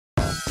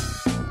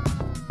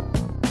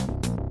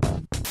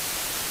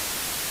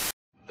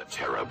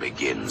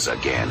begins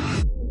again.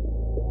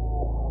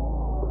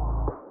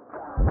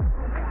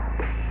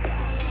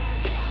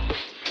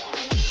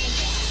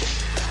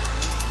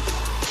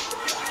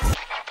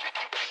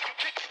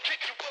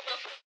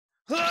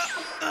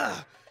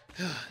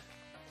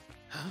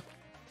 Huh?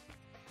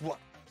 What?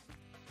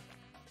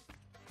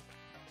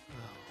 Oh,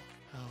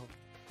 help.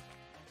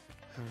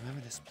 I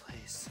remember this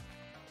place.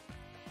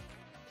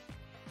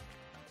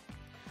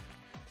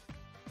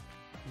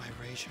 My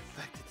rage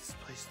infected this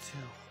place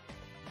too.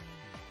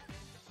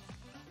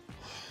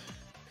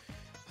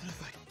 What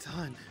have I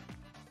done?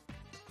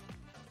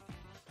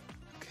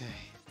 Okay.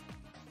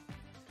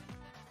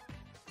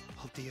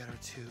 Hope the other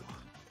two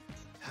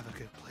have a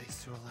good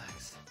place to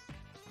relax.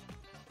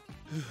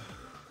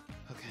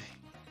 Okay.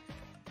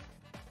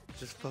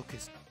 Just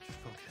focus. Just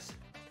focus.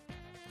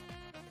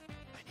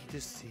 I need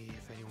to see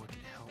if anyone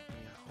can help me.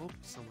 I hope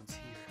someone's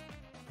here.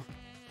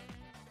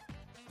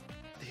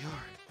 They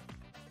are.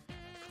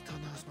 But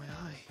don't nose my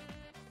eye.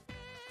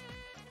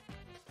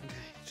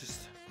 Okay,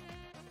 just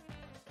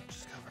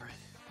cover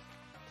it.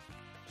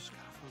 Just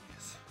gotta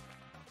focus.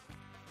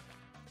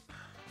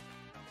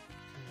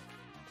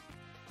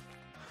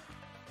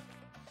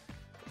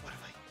 But what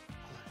if I...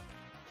 Hold on.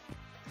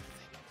 Gotta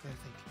think.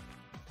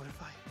 What if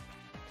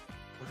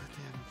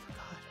they haven't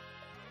forgot?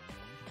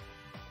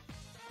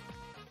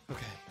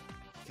 Okay,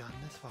 you gotten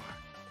this far.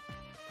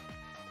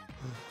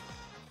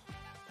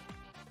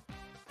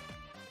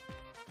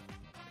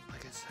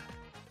 Like I said,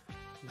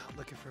 not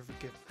looking for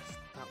forgiveness,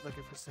 not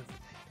looking for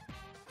sympathy.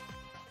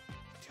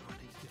 Do what I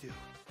need to do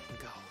and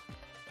go.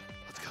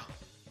 Let's go.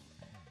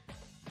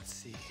 Let's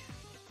see.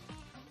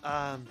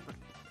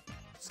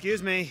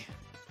 Excuse me.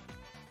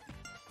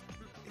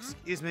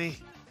 Excuse me.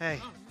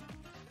 Hey.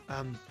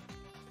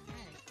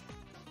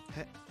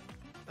 Hey,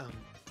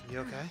 you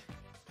okay?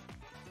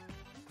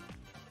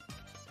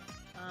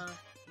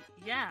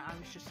 Yeah, I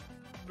was just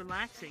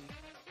relaxing.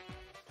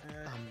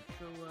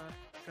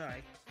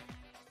 Sorry.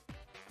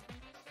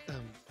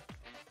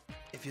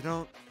 If you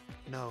don't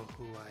know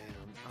who I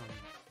am,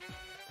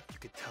 you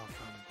could tell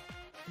from...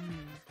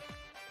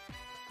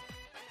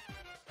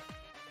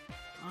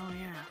 Oh,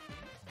 yeah.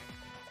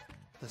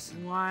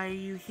 Listen, Why are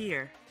you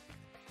here?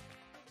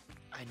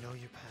 I know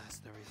you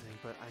passed and everything,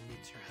 but I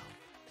need your help.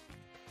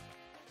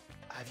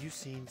 Have you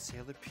seen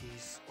Sailor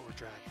Peace or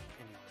Dragon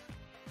anywhere?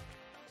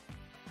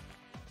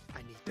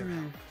 I need their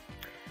help.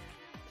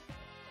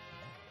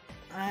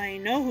 I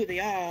know who they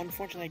are.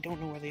 Unfortunately, I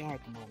don't know where they are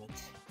at the moment.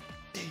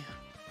 Damn.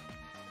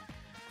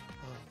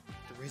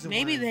 The reason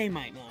Maybe why... they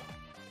might know.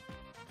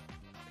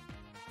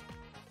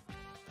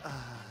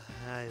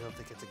 I don't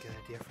think it's a good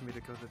idea for me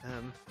to go to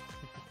them.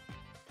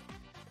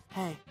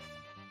 Hey,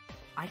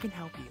 I can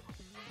help you.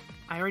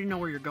 I already know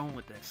where you're going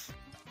with this.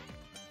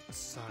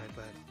 Sorry,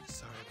 but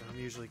I'm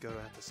usually go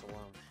at this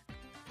alone.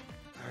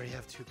 I already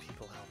have 2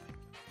 people helping.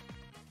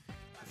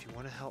 If you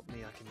want to help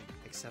me, I can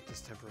accept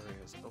this temporary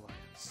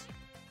alliance.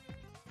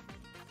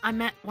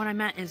 What I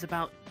meant is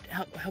about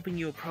helping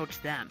you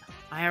approach them.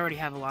 I already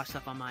have a lot of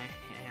stuff on my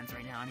hands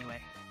right now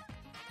anyway.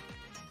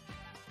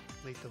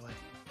 Lead the way.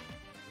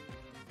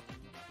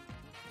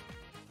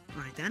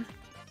 Alright then.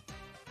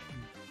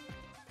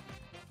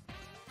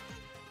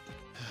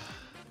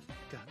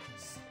 Got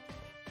this.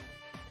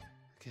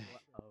 Okay.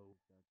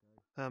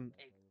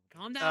 Hey,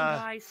 calm down,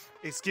 guys.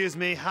 Excuse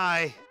me.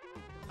 Hi.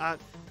 I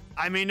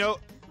mean no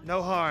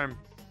harm.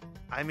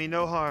 I mean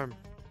no harm.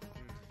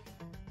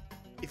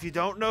 If you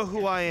don't know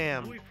who I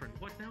am,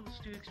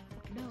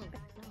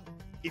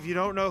 if you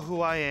don't know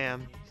who I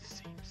am,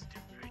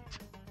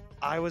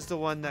 I was the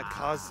one that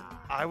caused.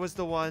 I was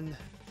the one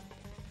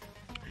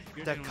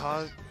that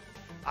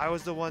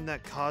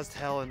caused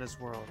hell in this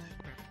world.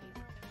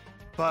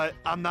 But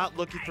I'm not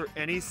looking for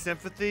any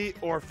sympathy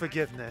or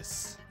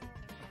forgiveness.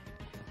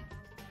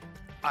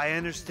 I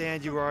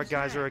understand you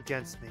guys are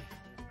against me.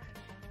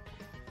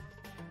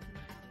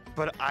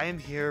 But I am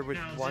here with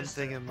one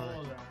thing in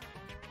mind.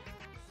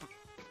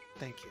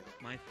 Thank you.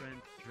 My friend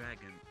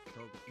Dragon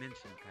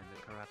mentioned kind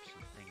of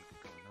corruption thing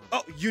going on.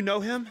 Oh, you know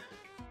him?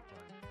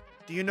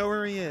 Do you know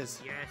where he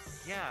is?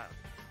 Yes. Yeah.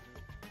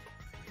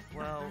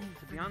 Well,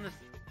 to be honest,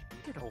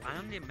 I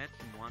only met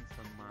him once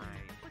on my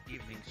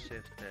evening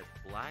shift at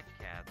Black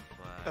Cat,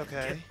 but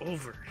Okay. Get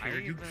over I here,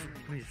 you even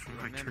please,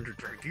 my turn to remember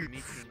drag you.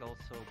 meeting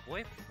also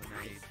boyfriend when I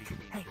became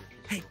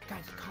Hey,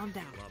 guys, calm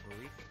down.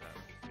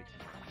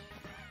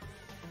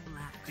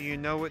 Relax. Do you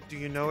know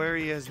where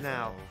he is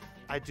now?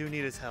 I do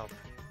need his help.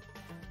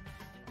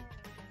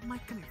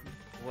 Mike, come here.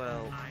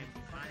 Well,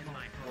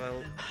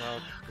 Well,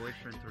 about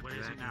boyfriend or Where is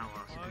it Dragon, now,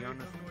 to be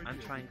honest, I'm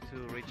trying to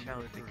reach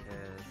out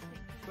because,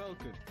 to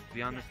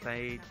be honest,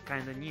 I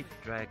kind of need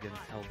Dragon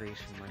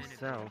salvation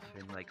myself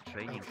in like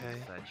training Okay.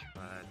 and such,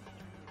 but I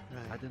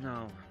Right. don't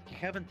know. You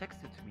haven't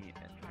texted to me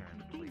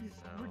apparently,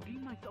 so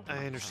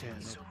I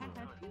understand.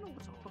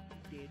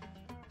 Did.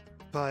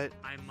 But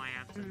I might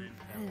have some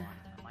info on that.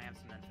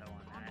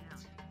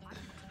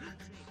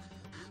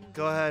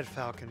 go ahead,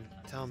 Falcon.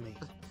 Tell me.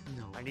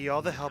 no. I need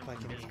all the help I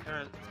can get.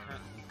 I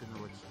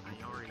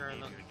already gave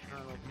you a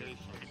current location.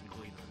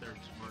 Technically the third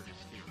smartest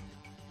here.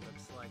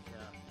 Looks like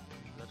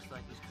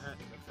he's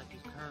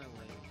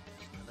currently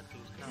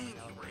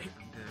elevated.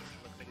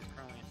 Looks like he's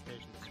currently in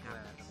Station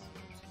Square at the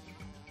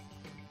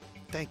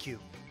moment. Thank you.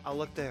 I'll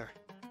look there.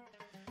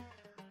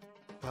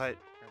 But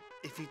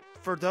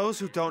for those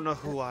who don't know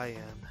who I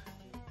am,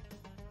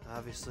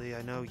 obviously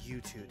I know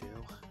you two do.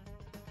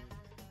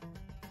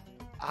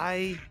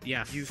 I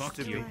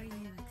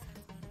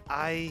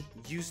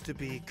used to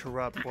be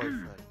corrupt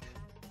boyfriend.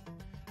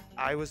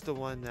 I was the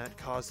one that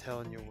caused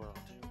hell in your world.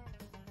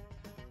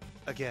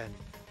 Again,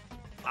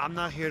 I'm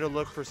not here to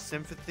look for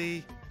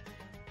sympathy.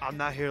 I'm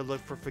not here to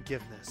look for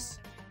forgiveness.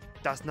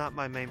 That's not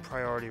my main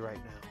priority right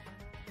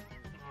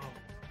now.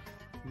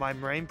 My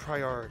main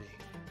priority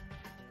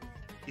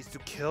is to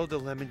kill the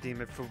Lemon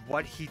Demon for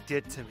what he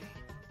did to me.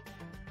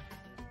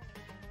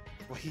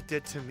 What he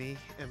did to me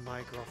and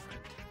my girlfriend.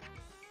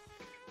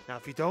 Now,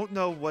 if you don't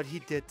know what he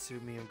did to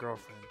me and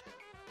girlfriend,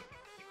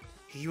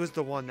 he was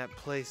the one that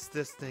placed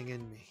this thing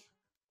in me.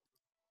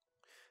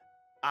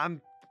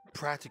 I'm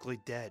practically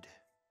dead.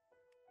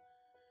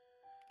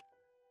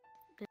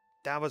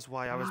 That was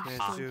why I was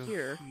managed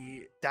to.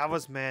 That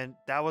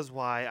was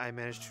why I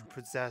managed to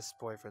possess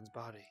boyfriend's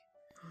body.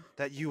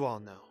 That you all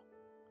know.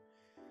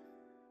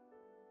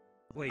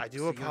 Wait, I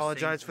do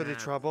apologize for the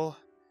trouble.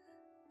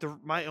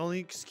 My only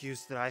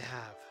excuse that I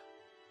have.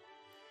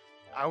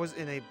 I was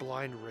in a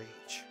blind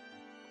rage.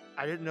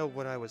 I didn't know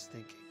what I was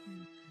thinking.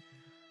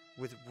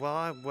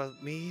 While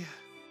me,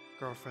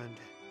 girlfriend,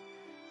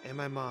 and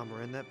my mom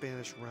were in that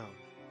banished realm,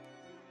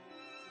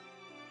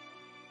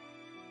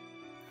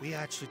 we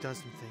actually done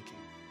some thinking.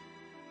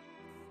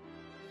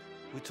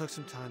 We took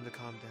some time to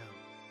calm down.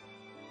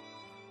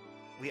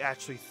 We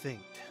actually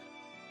thinked.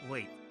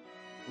 Wait.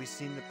 We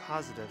seen the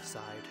positive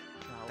side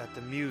that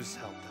the muse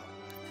helped out with.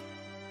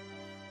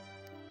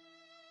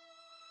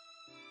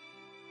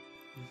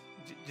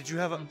 Did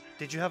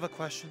you have a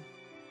question?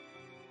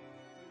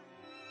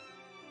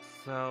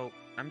 So,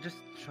 I'm just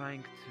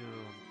trying to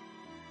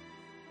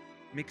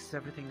mix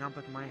everything up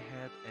in my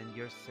head, and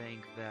you're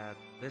saying that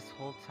this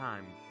whole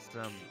time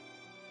some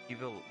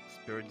evil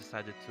spirit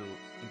decided to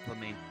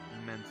implement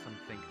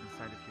something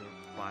inside of your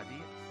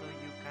body, so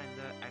you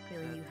kinda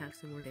acted You have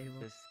some more data.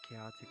 this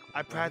chaotic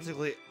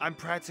I'm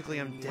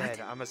practically dead.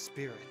 I'm a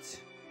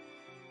spirit.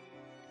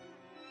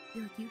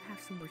 You have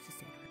some words to say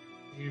to her.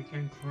 You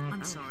can cry.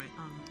 I'm sorry.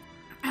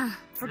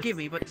 Forgive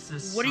me, but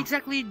what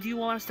exactly do you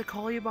want us to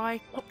call you by?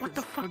 What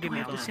the fuck do I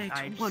have to say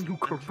to one who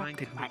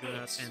corrupted my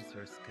ass?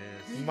 answers,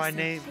 cause My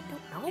name.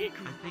 I think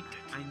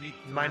I need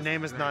to My ask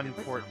name is not Brandon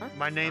important.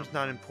 My name's something.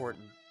 not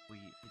important.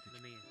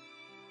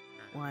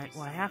 Well,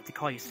 I have to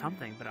call you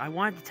something, but I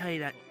wanted to tell you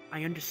that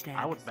I understand.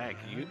 I would beg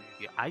you.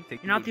 I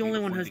think You're not the you'd be only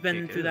one one who's to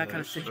been kick through that his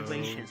kind of ass,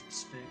 situation.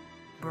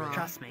 Bruh.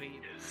 Trust me.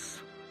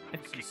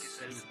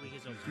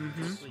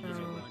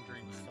 Mm-hmm.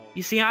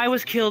 You see, I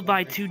was killed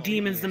by two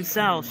demons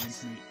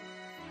themselves.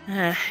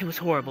 It was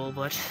horrible,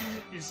 but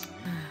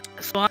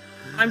so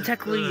I'm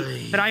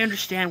technically, but I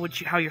understand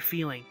how you're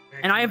feeling,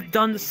 and I have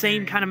done the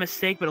same kind of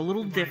mistake, but a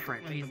little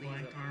different.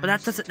 But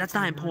that's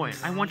not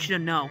important. I want you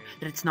to know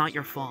that it's not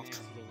your fault.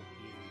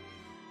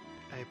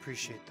 I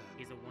appreciate that.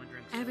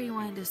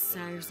 Everyone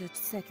deserves a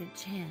second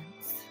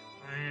chance.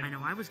 I know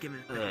I was given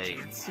a second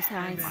chance.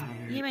 Besides,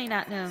 you may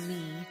not know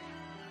me.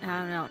 I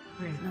don't know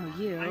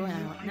you. I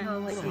don't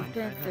know what you've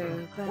been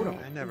through, but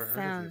I never it heard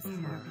sounds of you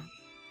before.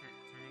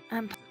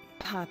 I'm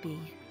Poppy.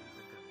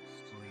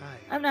 Hi.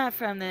 I'm not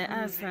from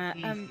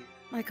I'm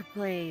like a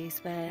place,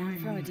 but I'm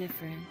from a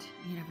different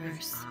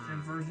universe.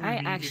 I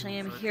actually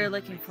am here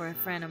looking for a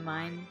friend of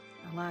mine.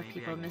 A lot of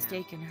people have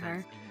mistaken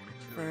her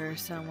for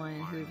someone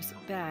who's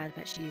bad,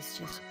 but she's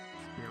just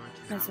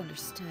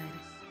misunderstood.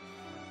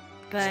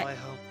 But Well,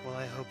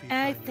 I hope you.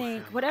 I find your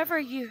think friend. whatever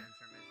you,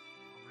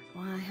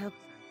 well, I hope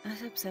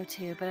so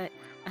too. But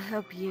I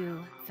hope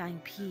you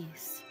find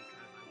peace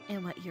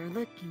in what you're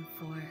looking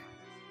for.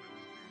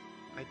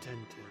 I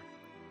tend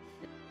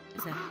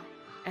to. So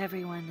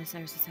everyone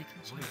deserves a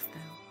second chance,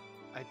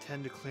 though. I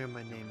tend to clear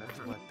my name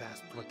after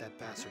what that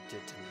bastard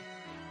did to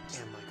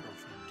me and my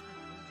girlfriend.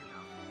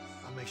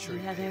 I'll make sure You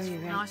he have pays every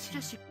for it. right. No, I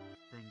suggest you.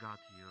 Thank God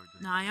you're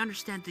doing No, I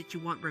understand that you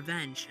want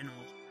revenge and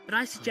all, but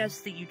I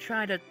suggest that you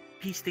try to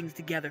piece things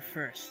together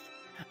first.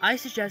 I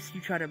suggest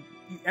you try to.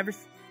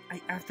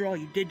 After all,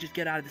 you did just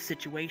get out of the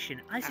situation.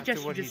 I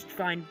suggest you what he- just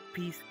find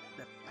peace.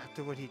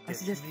 After what he did I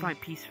suggest to you me,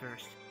 find peace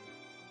first.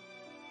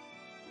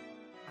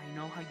 I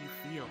know how you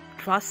feel.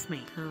 Trust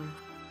me.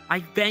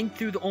 I've been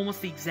through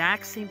almost the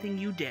exact same thing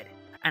you did,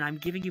 and I'm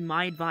giving you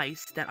my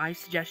advice that I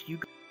suggest you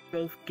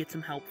go get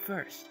some help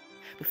first,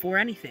 before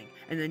anything,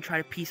 and then try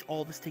to piece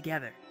all this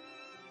together,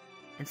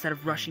 instead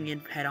of rushing in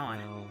head on.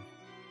 Well,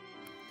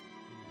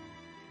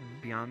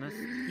 to be honest,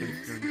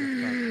 considering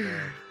the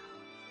fact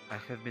that I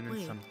have been in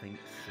Wait. something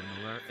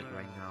similar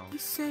right now. You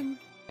said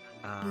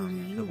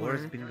The war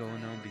has been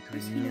going on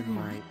between me and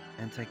my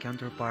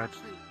anti-counterpart.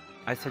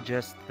 I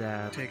suggest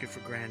that take it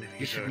for granted.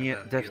 you should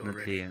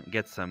definitely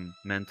get some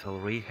mental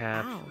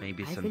rehab, Ow,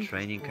 maybe I've some been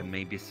training, and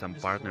maybe some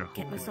partner who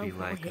get could myself be all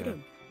like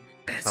hidden.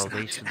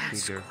 salvation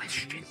figure.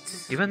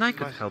 Even I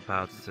could help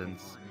out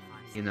since,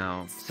 you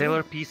know,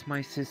 Sailor Peace,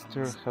 my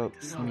sister,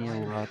 helped me a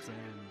lot,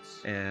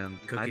 and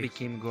I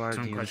became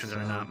guardian. Some questions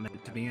are not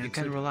meant to be answered.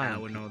 You can rely on I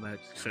would people. know that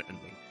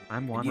certainly.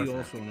 I'm one You of them.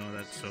 also know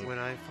that, so When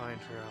I find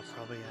her, I'll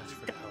probably ask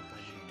for the help I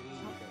need.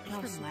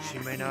 Relax. She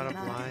may not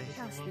apply,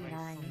 Just be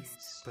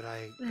nice. but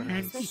I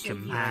Keep your I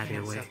mind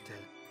accept away. it.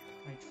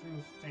 My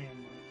true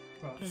family.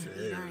 But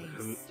Be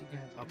nice.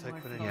 I'll take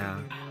what I Yeah.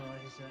 need.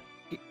 realize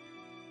that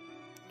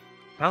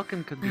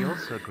Falcon could be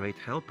also a great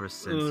helper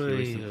since he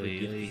recently Oy,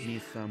 gave oy.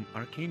 me some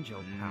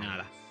archangel power.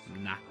 nada,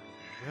 nah.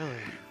 Really?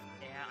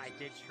 Yeah, I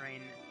did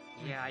train.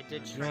 Yeah, I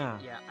did train. Yeah.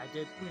 Yeah, I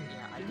did.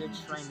 Yeah, I did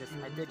train this.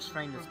 I did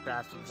train this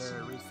bastard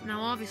very recently. Now,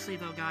 obviously,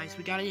 though, guys,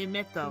 we gotta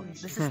admit, though,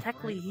 this is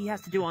technically he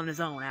has to do on his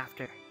own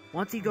after.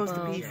 Once he goes to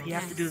peace, he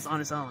has to do this on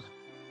his own.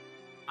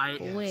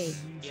 Wait.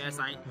 Yes,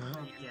 I.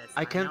 Yes.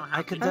 I can know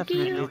how to-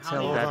 definitely you-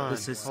 tell Hold that on,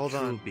 this is hold true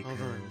on,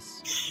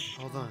 because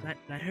Hold on.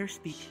 Let her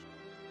speak.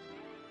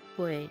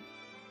 Wait.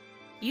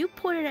 You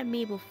pointed at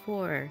me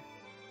before.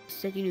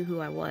 Said you knew who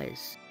I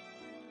was.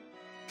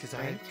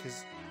 Right?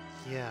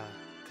 Yeah,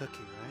 Cookie,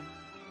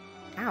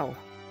 right? How?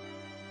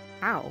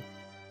 How?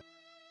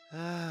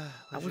 I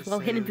Let's was just well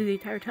say- hidden through the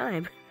entire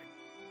time.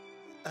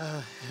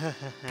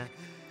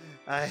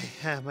 I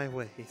have my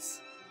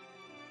ways.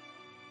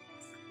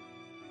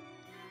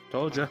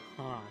 Told ya.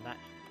 Huh, that.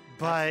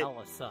 But- that's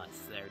hella sus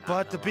there. not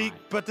But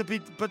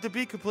gonna to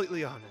be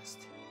completely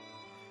honest,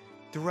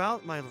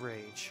 throughout my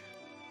rage,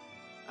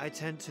 I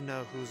tend to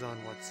know who's on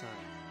what side.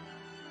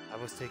 I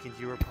was thinking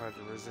you were part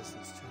of the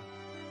resistance too.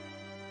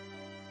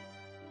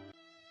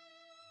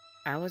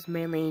 I was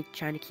mainly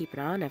trying to keep an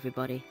eye on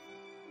everybody.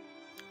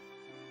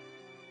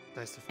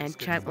 Nice to And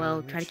skip try, the well,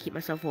 violent try to mission. keep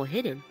myself well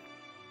hidden.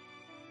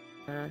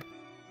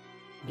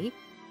 Me?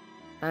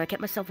 I kept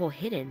myself well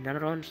hidden. I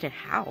don't understand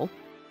how.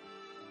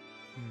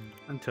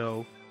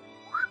 Until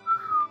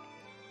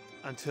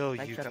Until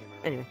Like, you shut came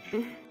up. around.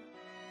 Anyway.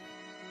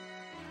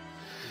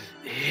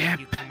 Yep.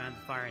 You command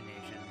the Fire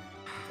Nation.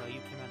 Until you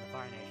command the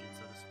Fire Nation,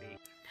 so to speak.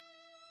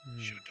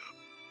 Shut up.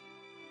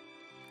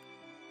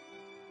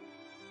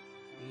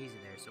 Easy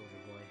there,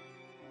 Soldier Boy.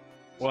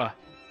 What?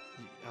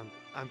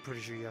 I'm pretty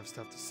sure you have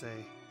stuff to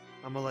say.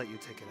 I'm gonna let you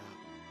take it out.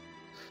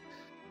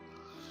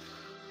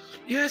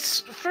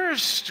 Yes,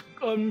 first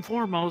and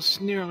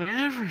foremost, nearly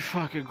every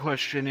fucking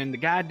question in the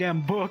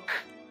goddamn book.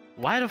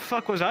 Why the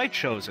fuck was I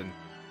chosen?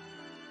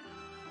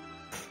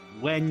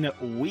 When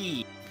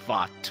we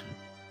fought.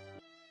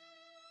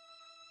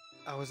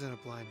 I was in a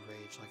blind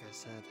rage, like I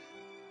said.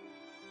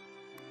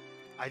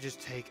 I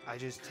just take.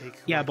 Who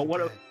Yeah, I but can what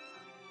get.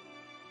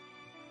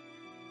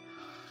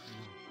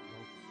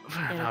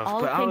 Fair And enough,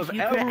 all but the out things of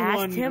you could've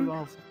everyone asked him-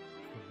 involved-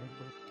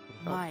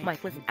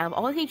 Mike, listen, out of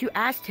all the things you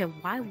asked him,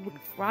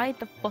 why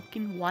the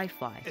fucking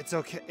Wi-Fi? It's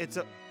okay. It's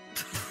a.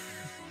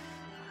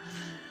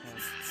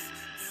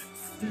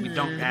 We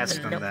don't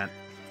ask them that.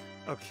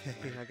 Okay,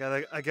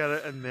 I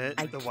gotta admit,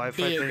 I the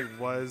Wi-Fi did. thing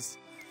was.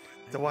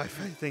 The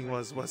Wi-Fi thing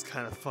was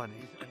kind of funny.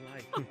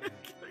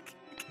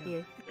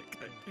 Yeah.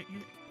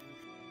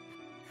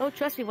 Oh,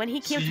 trust me, when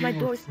he came to my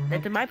door,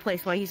 to my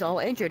place when he's all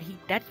injured,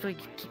 that's what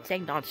he keeps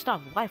saying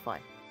non-stop, Wi-Fi.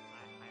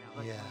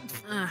 Yeah.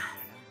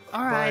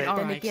 Alright, But-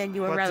 Then alright. again,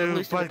 you were rather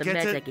loose with the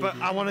meds I gave but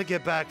you. I want to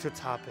get back to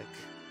topic.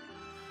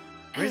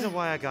 The reason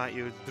why I got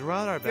you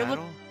throughout our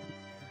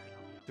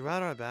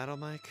You're battle,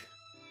 Mike,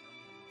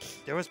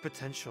 there was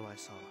potential I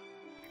saw.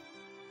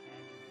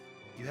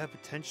 You have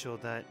potential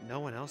that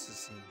no one else has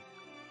seen.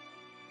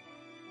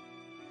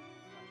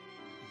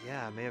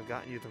 Yeah, I may have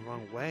gotten you the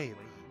wrong way,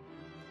 but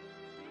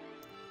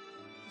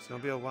it's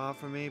gonna be a while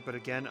for me. But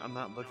again, I'm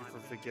not looking for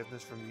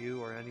forgiveness from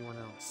you or anyone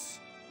else.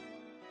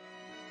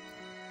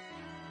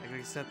 I can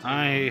accept.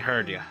 I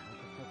heard ya.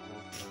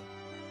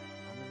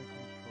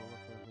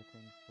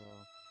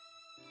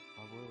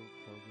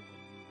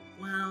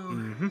 Well,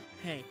 Mm-hmm.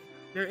 hey,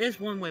 there is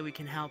one way we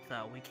can help,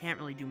 though. We can't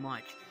really do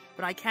much.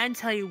 But I can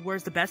tell you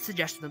where's the best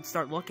suggestion to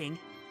start looking.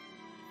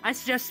 I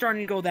suggest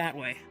starting to go that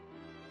way.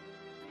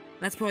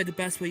 That's probably the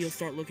best way you'll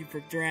start looking for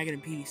Dragon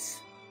and Peace.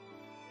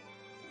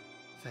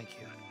 Thank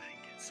you.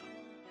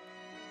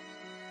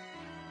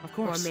 Of Or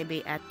course.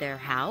 maybe at their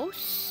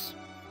house?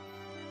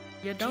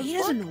 You don't He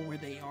doesn't know where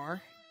they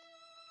are.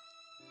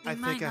 They I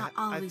might think not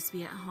I always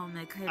be at home.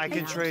 They could I be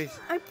can out. trace.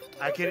 I'm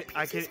thinking I of can. where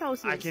I Peace's can.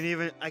 house I is. can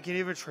even. I can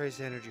even trace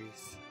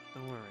energies.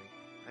 Don't worry.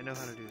 I know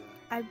how to do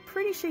that. I'm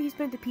pretty sure he's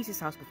been to Peace's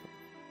house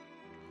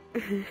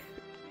before.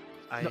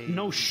 I.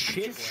 No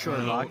shit, just-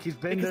 Sherlock. He's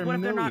been Because there what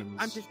if they're not?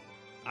 millions. I'm just.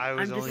 I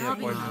was I'm just only at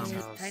helping one you. house.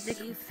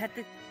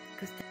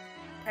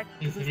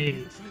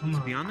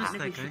 To be honest, I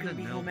technically she kinda could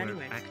be know home where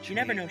anyways. actually You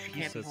never know she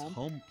can't be Peace's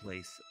home.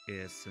 place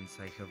is since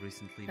I have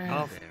recently Uh, been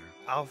I'll- there.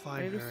 I'll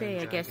find Maybe her. say,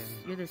 and I guess Dragon.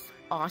 you're this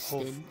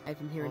Austin I've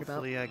been hearing about.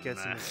 Hopefully, I get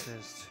some Nah.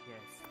 assist. Yes.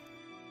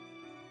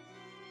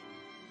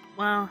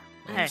 Well,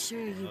 I'm hey, sure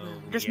you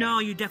will. just Yeah. know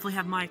you definitely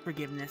have my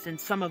forgiveness, and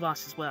some of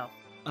us as well.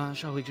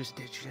 Shall we just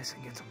ditch this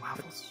and get some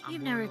waffles?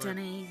 You've never done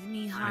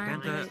any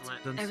harm, kinda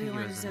but don't see you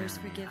everyone as an deserves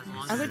enemy.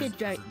 forgiveness. I'm gonna get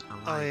dragged.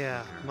 Oh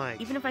yeah, Mike.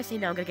 Even if I say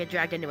no, I'm gonna get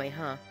dragged anyway,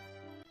 huh?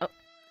 Oh,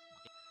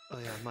 Oh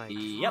yeah, Mike.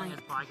 Yep. As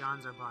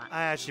bygones are by.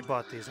 I actually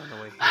bought these on the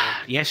way here.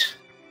 Yes.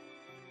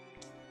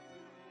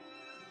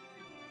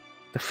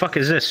 The fuck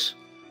is this?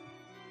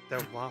 They're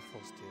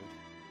waffles, dude.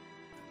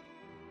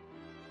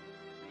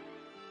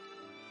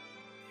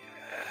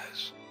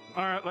 Yes.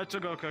 All right, let's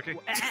go, Cookie.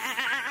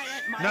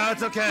 No,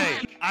 it's okay.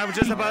 I was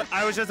just about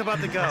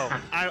to go.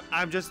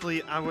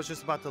 I was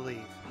just about to leave.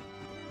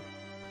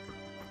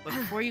 But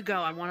before you go,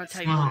 I want to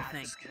tell you one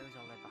thing.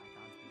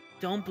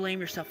 Don't blame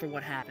yourself for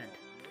what happened.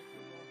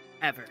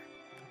 Ever.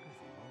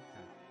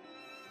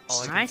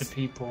 All I can- Right? The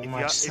people If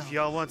myself.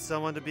 y'all want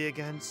someone to be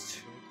against,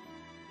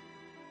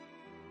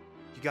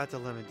 you got the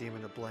Lemon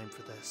Demon to blame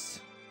for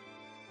this.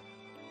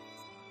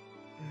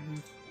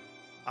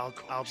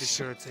 I'll be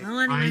sure to take. Well,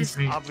 anyways.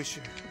 I'll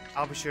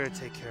be sure to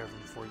take care of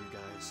him for you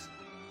guys.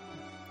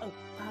 Oh,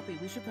 Poppy,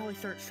 we should probably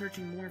start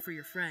searching more for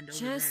your friend over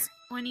Just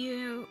when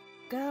you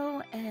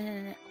go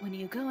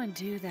and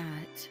do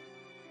that,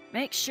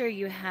 make sure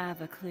you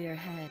have a clear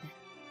head.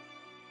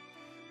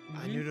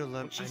 there. I knew the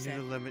What she said.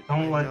 limit. Don't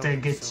I let know that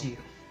him get so- to you.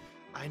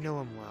 I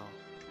know him well.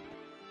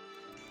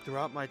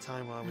 Throughout my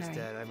time while I was Alright.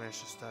 dead, I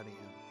managed to study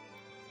him.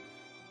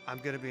 I'm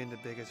gonna be in the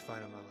biggest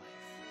fight of my life.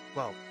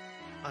 Well,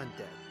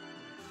 undead.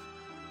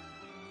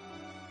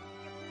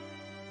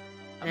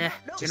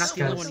 You're not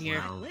the only one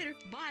here. Later,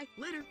 bye,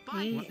 later,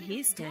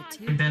 He's dead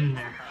too. I've been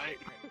there.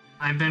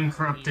 I've been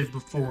corrupted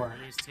before.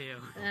 These two.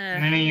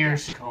 Many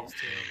years ago.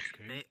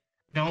 They,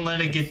 Don't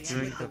let it get to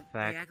During you. the they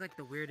fact, act like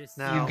the weirdest.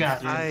 Now, You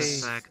got during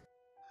this. the fact,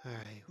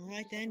 Alright.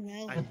 Alright then,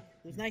 well, I- it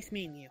was nice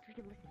meeting you.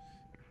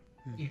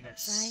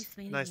 Yes. Nice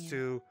meeting Nice you.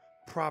 to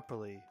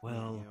properly meet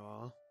Well- you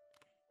all.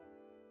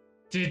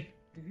 Did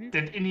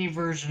any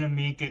version of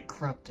me get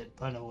corrupted,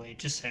 by the way?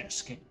 Just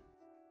asking.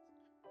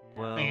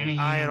 well, Like any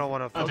I don't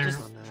want to other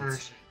focus on that.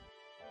 version.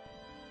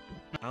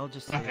 I'll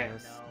just say Okay.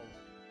 this.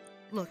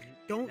 Look,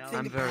 don't No, think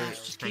I'm of very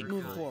past, just keep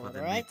moving thankful forward, for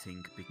the alright?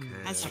 meeting because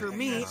As for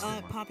me,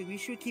 Poppy, we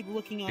should keep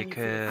looking on you for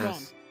your friend.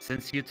 because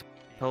since you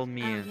told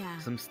me Oh, yeah.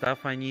 some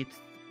stuff I need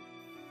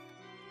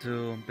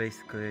to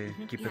basically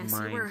keep in Yes, you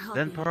mind, were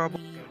then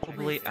helping me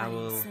probably with I finding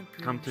will some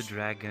come to bridge.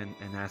 Dragon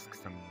and ask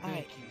some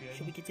Alright,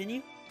 should we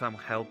continue?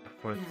 help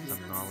for Yes, some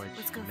let's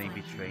knowledge, go and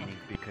maybe find him. training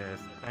because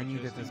I need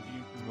it as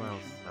well.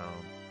 So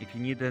if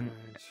you need an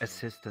Alright.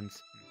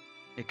 assistance,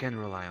 you can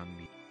rely on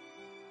me.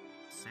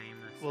 Same.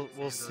 We'll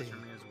goes see. for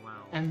me as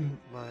well. And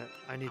But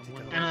I need to go.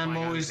 and I'm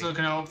always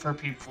looking out for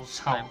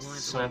people's I'm health. willing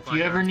to So let if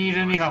you ever bygones be need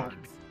any help,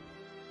 bygones.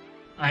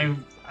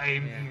 I'm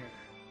Yeah. here.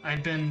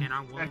 I've been And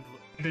I'm willing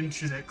to.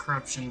 through that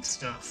corruption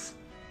stuff.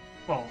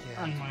 Well,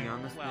 Yeah. on To my be own.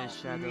 honest, Well,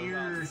 Miss Shadow.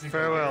 Years ago.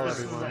 Farewell, This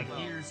was everyone. like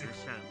years ago.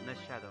 Miss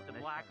Shadow. The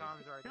black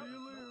arms are. Okay.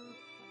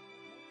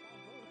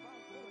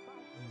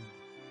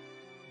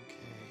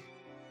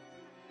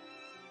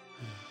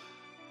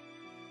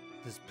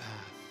 This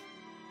path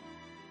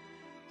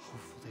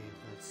hopefully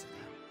leads to them.